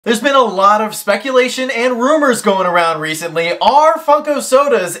There's been a lot of speculation and rumors going around recently. Are Funko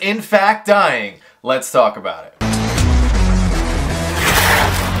sodas in fact dying? Let's talk about it.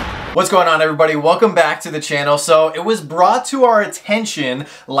 What's going on, everybody? Welcome back to the channel. So it was brought to our attention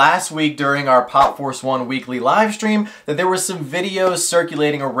last week during our Pop Force 1 weekly live stream that there were some videos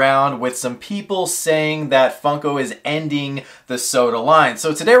circulating around with some people saying that Funko is ending the soda line.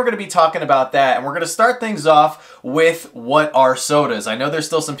 So today we're going to be talking about that, and we're going to start things off with what are sodas. I know there's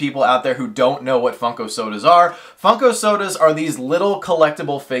still some people out there who don't know what Funko sodas are. Funko sodas are these little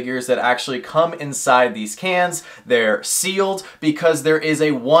collectible figures that actually come inside these cans. They're sealed because there is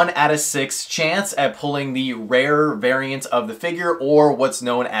a 1 out of 6 chance at pulling the rare variant of the figure, or what's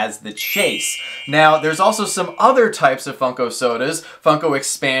known as the chase. Now, there's also some other types of Funko sodas. Funko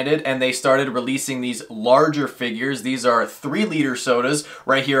expanded and they started releasing these larger figures. These are 3-liter sodas.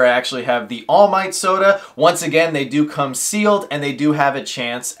 Right here I actually have the All Might soda. Once again, they do come sealed and they do have a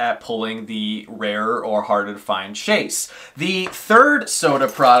chance at pulling the rare or harder to find chase. The third soda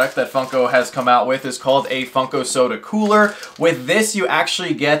product that Funko has come out with is called a Funko Soda Cooler. With this, you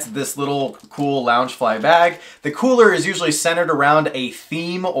actually get this little cool Loungefly bag. The cooler is usually centered around a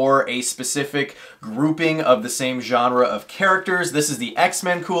theme or a specific grouping of the same genre of characters. This is the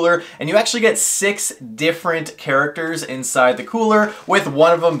X-Men cooler, and you actually get 6 different characters inside the cooler, with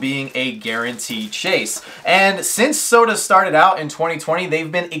one of them being a guaranteed chase. And since sodas started out in 2020,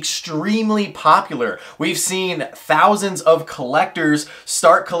 they've been extremely popular. We've seen thousands of collectors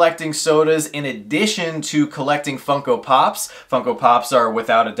start collecting sodas in addition to collecting Funko Pops. Funko Pops are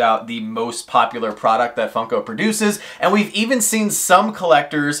without a doubt the most popular product that Funko produces, and we've even seen some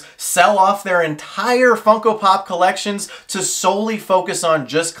collectors sell off their entire Funko Pop collections to solely focus on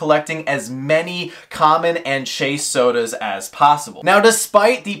just collecting as many common and chase sodas as possible. Now,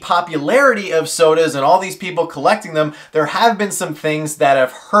 despite the popularity of sodas and all these people collecting them, there have been some things that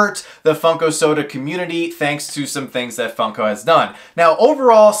have hurt the Funko soda community thanks to some things that Funko has done. Now,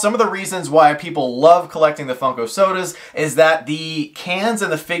 overall, some of the reasons why people love collecting the Funko sodas is that the cans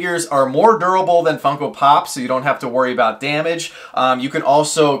and the figures are more durable than Funko Pops, so you don't have to worry about damage. You can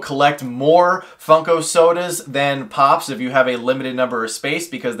also collect more Funko sodas than Pops if you have a limited number of space,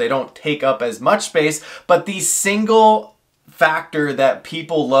 because they don't take up as much space. But the single factor that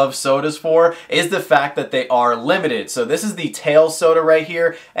people love sodas for is the fact that they are limited. So this is the tail soda right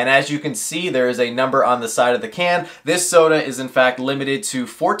here, and as you can see, there is a number on the side of the can. This soda is in fact limited to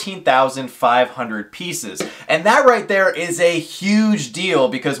 14,500 pieces, and that right there is a huge deal,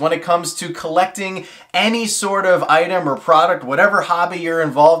 because when it comes to collecting any sort of item or product, whatever hobby you're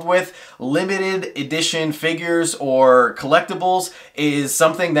involved with, limited edition figures or collectibles is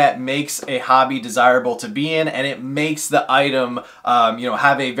something that makes a hobby desirable to be in, and it makes the item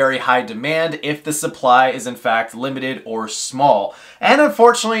have a very high demand if the supply is in fact limited or small. And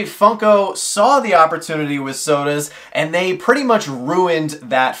unfortunately, Funko saw the opportunity with sodas, and they pretty much ruined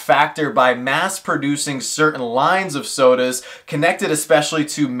that factor by mass producing certain lines of sodas connected especially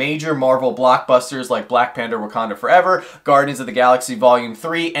to major Marvel blockbusters like Black Panther: Wakanda Forever, Guardians of the Galaxy Volume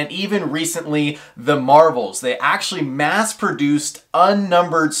 3, and even recently the Marvels. They actually mass produced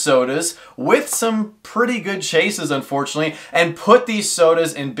unnumbered sodas with some pretty good chases, unfortunately, and put these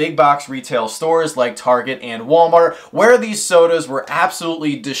sodas in big box retail stores like Target and Walmart, where these sodas were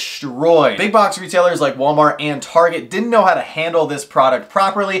absolutely destroyed. Big box retailers like Walmart and Target didn't know how to handle this product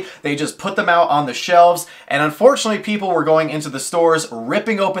properly. They just put them out on the shelves, and unfortunately people were going into the stores,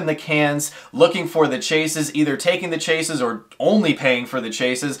 ripping open the cans, looking for the chases, either taking the chases or only paying for the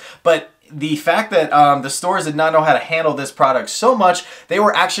chases. But the fact that the stores did not know how to handle this product so much, they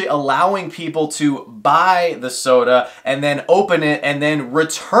were actually allowing people to buy the soda and then open it and then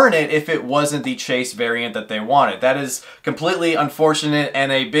return it if it wasn't the chase variant that they wanted. That is completely unfortunate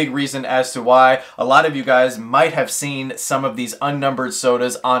and a big reason as to why a lot of you guys might have seen some of these unnumbered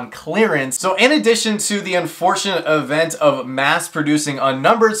sodas on clearance. So in addition to the unfortunate event of mass producing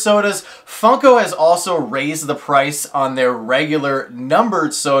unnumbered sodas, Funko has also raised the price on their regular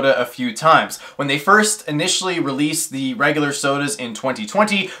numbered soda a few times. When they first initially released the regular sodas in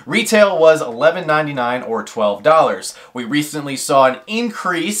 2020, retail was $11.99 or $12. We recently saw an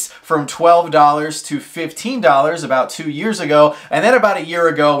increase from $12 to $15 about 2 years ago, and then about a year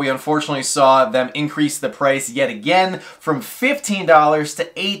ago we unfortunately saw them increase the price yet again from $15 to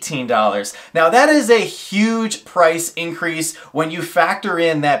 $18. Now that is a huge price increase when you factor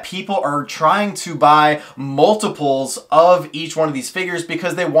in that people are trying to buy multiples of each one of these figures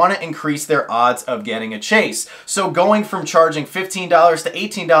because they want to increase increase their odds of getting a chase. So going from charging $15 to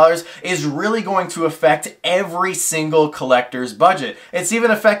 $18 is really going to affect every single collector's budget. It's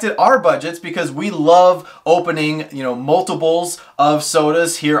even affected our budgets because we love opening, multiples of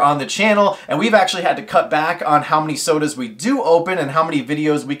sodas here on the channel, and we've actually had to cut back on how many sodas we do open and how many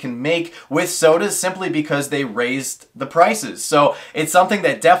videos we can make with sodas simply because they raised the prices. So it's something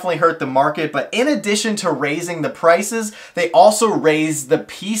that definitely hurt the market, but in addition to raising the prices, they also raised the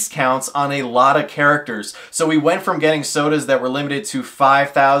piece counts on a lot of characters. So we went from getting sodas that were limited to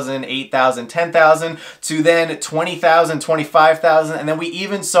 5,000, 8,000, 10,000 to then 20,000, 25,000, and then we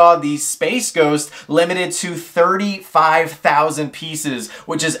even saw the Space Ghost limited to 35,000 pieces,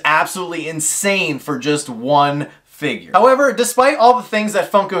 which is absolutely insane for just one figure. However, despite all the things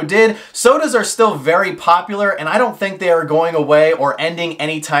that Funko did, sodas are still very popular, and I don't think they are going away or ending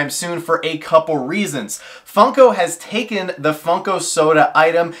anytime soon for a couple reasons. Funko has taken the Funko soda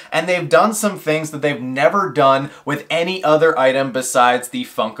item and they've done some things that they've never done with any other item besides the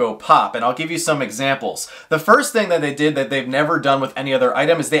Funko Pop, and I'll give you some examples. The first thing that they did that they've never done with any other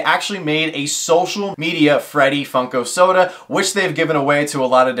item is they actually made a social media Freddy Funko soda, which they've given away to a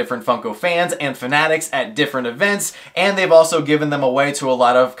lot of different Funko fans and fanatics at different events, and they've also given them away to a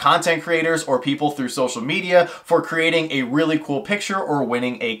lot of content creators or people through social media for creating a really cool picture or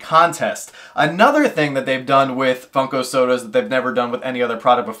winning a contest. Another thing that they've done with Funko sodas that they've never done with any other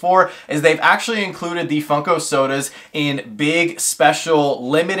product before is they've actually included the Funko sodas in big special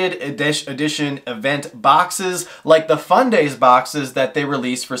limited edition event boxes like the Fun Days boxes that they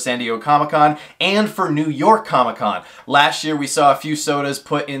released for San Diego Comic-Con and for New York Comic-Con. Last year we saw a few sodas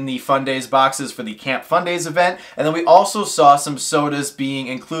put in the Fun Days boxes for the Camp Fun Days event, and then we also saw some sodas being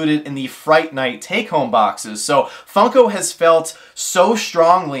included in the Fright Night take-home boxes. So Funko has felt so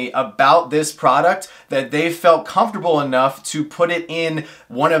strongly about this product that they felt comfortable enough to put it in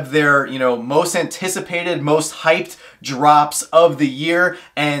one of their, most anticipated, most hyped drops of the year,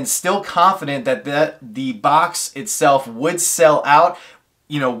 and still confident that the box itself would sell out,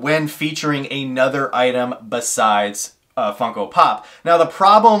 when featuring another item besides Funko Pop. Now, the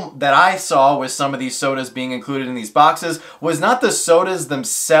problem that I saw with some of these sodas being included in these boxes was not the sodas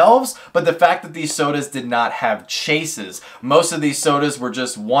themselves, but the fact that these sodas did not have chases. Most of these sodas were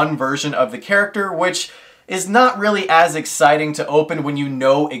just one version of the character, which is not really as exciting to open when you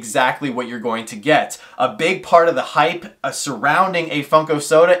know exactly what you're going to get. A big part of the hype surrounding a Funko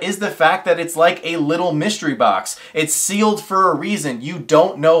soda is the fact that it's like a little mystery box. It's sealed for a reason. You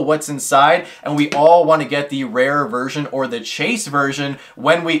don't know what's inside, and we all want to get the rare version or the chase version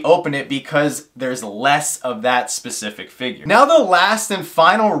when we open it because there's less of that specific figure. Now, the last and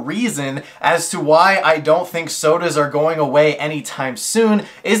final reason as to why I don't think sodas are going away anytime soon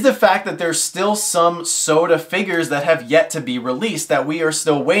is the fact that there's still some soda figures that have yet to be released that we are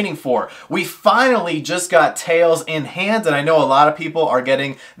still waiting for. We finally just got Tails in hand, and I know a lot of people are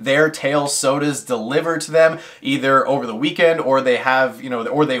getting their Tails sodas delivered to them either over the weekend or they have,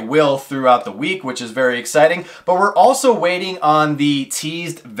 or they will throughout the week, which is very exciting. But we're also waiting on the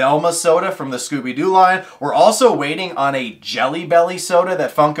teased Velma soda from the Scooby-Doo line. We're also waiting on a Jelly Belly soda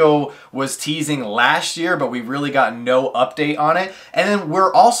that Funko was teasing last year, but we really got no update on it. And then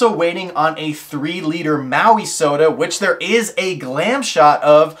we're also waiting on a 3-liter Maui soda, which there is a glam shot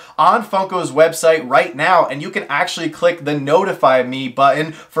of on Funko's website right now, and you can actually click the notify me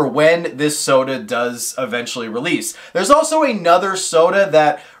button for when this soda does eventually release. There's also another soda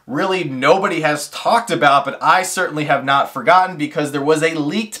that really nobody has talked about, but I certainly have not forgotten because there was a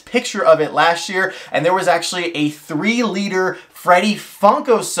leaked picture of it last year, and there was actually a 3-liter Freddy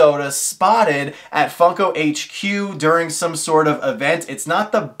Funko soda spotted at Funko HQ during some sort of event. It's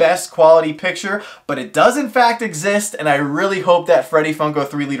not the best quality picture, but it does in fact exist, and I really hope that Freddy Funko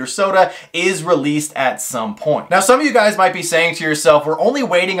 3-liter soda is released at some point. Now, some of you guys might be saying to yourself, we're only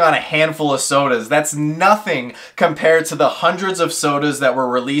waiting on a handful of sodas. That's nothing compared to the hundreds of sodas that were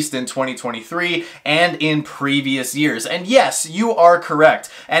released in 2023 and in previous years. And yes, you are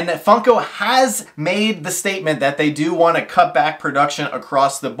correct. And Funko has made the statement that they do want to cut back production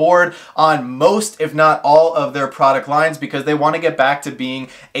across the board on most, if not all, of their product lines because they want to get back to being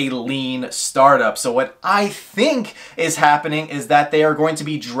a lean startup. So what I think is happening is that they are going to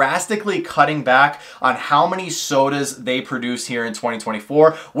be drastically cutting back on how many sodas they produce here in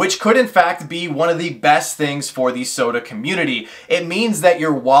 2024, which could in fact be one of the best things for the soda community. It means that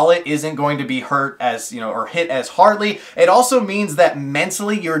your wallet isn't going to be hurt as, or hit as hardly. It also means that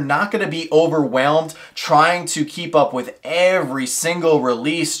mentally you're not going to be overwhelmed trying to keep up with every every single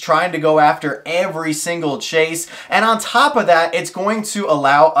release, trying to go after every single chase. And on top of that, it's going to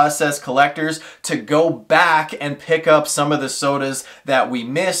allow us as collectors to go back and pick up some of the sodas that we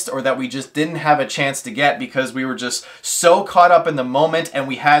missed or that we just didn't have a chance to get because we were just so caught up in the moment and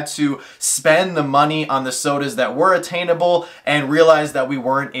we had to spend the money on the sodas that were attainable and realize that we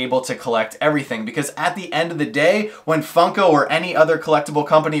weren't able to collect everything. Because at the end of the day, when Funko or any other collectible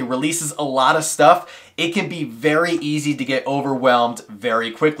company releases a lot of stuff, it can be very easy to get overwhelmed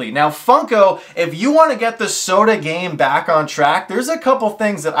very quickly. Now, Funko, if you want to get the soda game back on track, there's a couple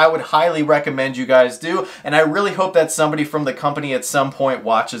things that I would highly recommend you guys do, and I really hope that somebody from the company at some point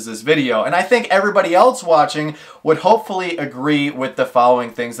watches this video. And I think everybody else watching would hopefully agree with the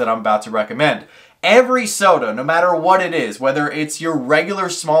following things that I'm about to recommend. Every soda, no matter what it is, whether it's your regular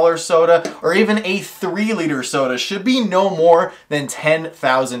smaller soda or even a 3-liter soda, should be no more than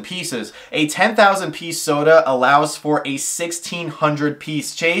 10,000 pieces. A 10,000 piece soda allows for a 1,600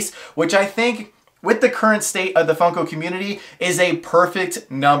 piece chase, which I think, with the current state of the Funko community, is a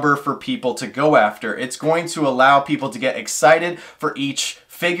perfect number for people to go after. It's going to allow people to get excited for each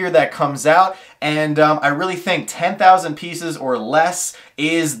figure that comes out, and I really think 10,000 pieces or less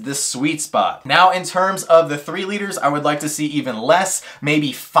is the sweet spot. Now, in terms of the 3 liters, I would like to see even less,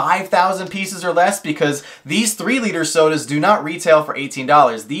 maybe 5,000 pieces or less, because these 3-liter sodas do not retail for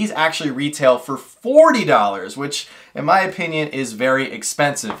 $18. These actually retail for $40, which in my opinion is very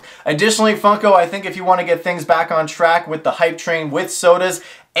expensive. Additionally, Funko, I think if you want to get things back on track with the hype train with sodas,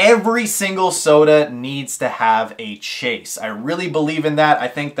 every single soda needs to have a chase. I really believe in that. I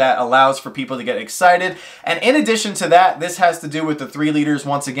think that allows for people to get excited. And in addition to that, this has to do with the 3 liters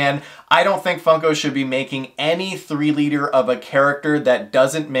once again. I don't think Funko should be making any 3-liter of a character that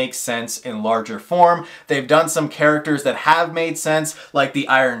doesn't make sense in larger form. They've done some characters that have made sense, like the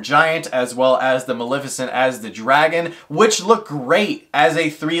Iron Giant as well as the Maleficent as the Dragon, which look great as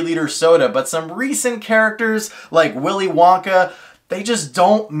a 3-liter soda. But some recent characters like Willy Wonka, they just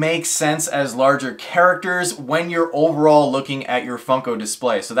don't make sense as larger characters when you're overall looking at your Funko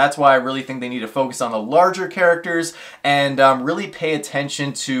display. So that's why I really think they need to focus on the larger characters and really pay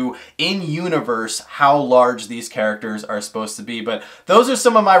attention to, in-universe, how large these characters are supposed to be. But those are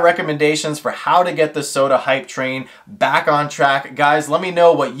some of my recommendations for how to get the soda hype train back on track. Guys, let me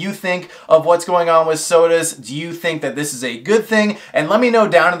know what you think of what's going on with sodas. Do you think that this is a good thing? And let me know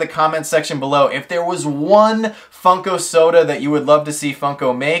down in the comment section below if there was one Funko soda that you would love to see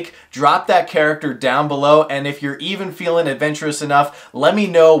Funko make. Drop that character down below, and if you're even feeling adventurous enough, let me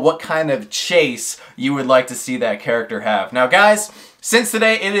know what kind of chase you would like to see that character have. Now guys, since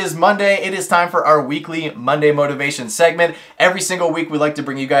today it is Monday, it is time for our weekly Monday Motivation segment. Every single week we like to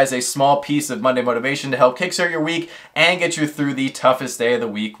bring you guys a small piece of Monday motivation to help kickstart your week and get you through the toughest day of the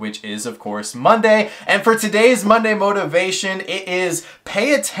week, which is of course Monday. And for today's Monday motivation, it is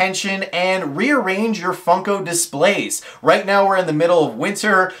pay attention and rearrange your Funko displays. Right now we're in the middle of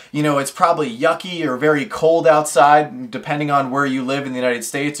winter. You know, it's probably yucky or very cold outside, depending on where you live in the United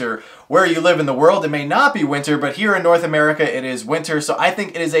States or where you live in the world. It may not be winter, but here in North America it is winter. So I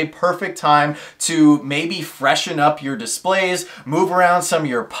think it is a perfect time to maybe freshen up your displays, move around some of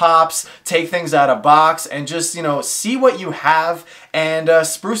your pops, take things out of box, and just, you know, see what you have and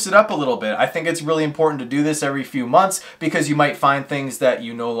spruce it up a little bit. I think it's really important to do this every few months because you might find things that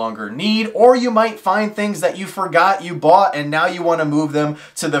you no longer need, or you might find things that you forgot you bought and now you want to move them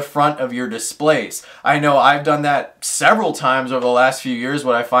to the front of your displays. I know I've done that several times over the last few years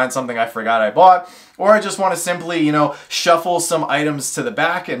when I find something I forgot I bought, or I just want to simply, you know, shuffle some items to the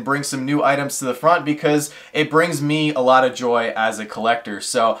back and bring some new items to the front because it brings me a lot of joy as a collector.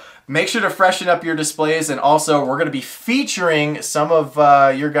 So make sure to freshen up your displays, and also we're going to be featuring some of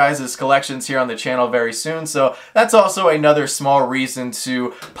your guys' collections here on the channel very soon. So that's also another small reason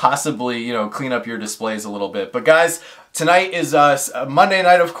to possibly, you know, clean up your displays a little bit. But guys, tonight is Monday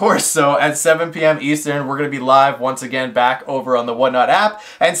night, of course, so at 7 p.m. Eastern, we're going to be live once again back over on the Whatnot app.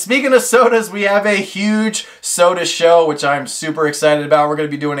 And speaking of sodas, we have a huge soda show, which I'm super excited about. We're going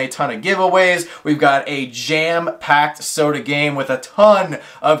to be doing a ton of giveaways. We've got a jam-packed soda game with a ton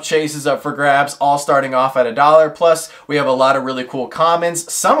of chases up for grabs, all starting off at $1. Plus, we have a lot of really cool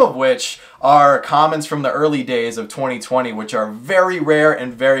commons, some of which are commons from the early days of 2020, which are very rare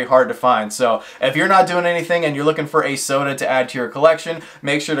and very hard to find. So if you're not doing anything and you're looking for a soda to add to your collection,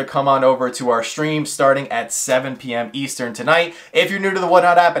 make sure to come on over to our stream starting at 7 p.m. Eastern tonight. If you're new to the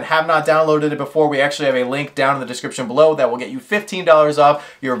Whatnot app and have not downloaded it before, we actually have a link down in the description below that will get you $15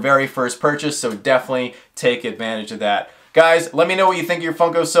 off your very first purchase, so definitely take advantage of that. Guys, let me know what you think of your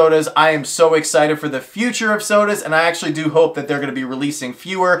Funko sodas. I am so excited for the future of sodas, and I actually do hope that they're going to be releasing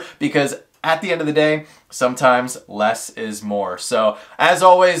fewer because at the end of the day, sometimes less is more. So as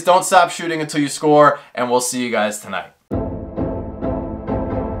always, don't stop shooting until you score, and we'll see you guys tonight.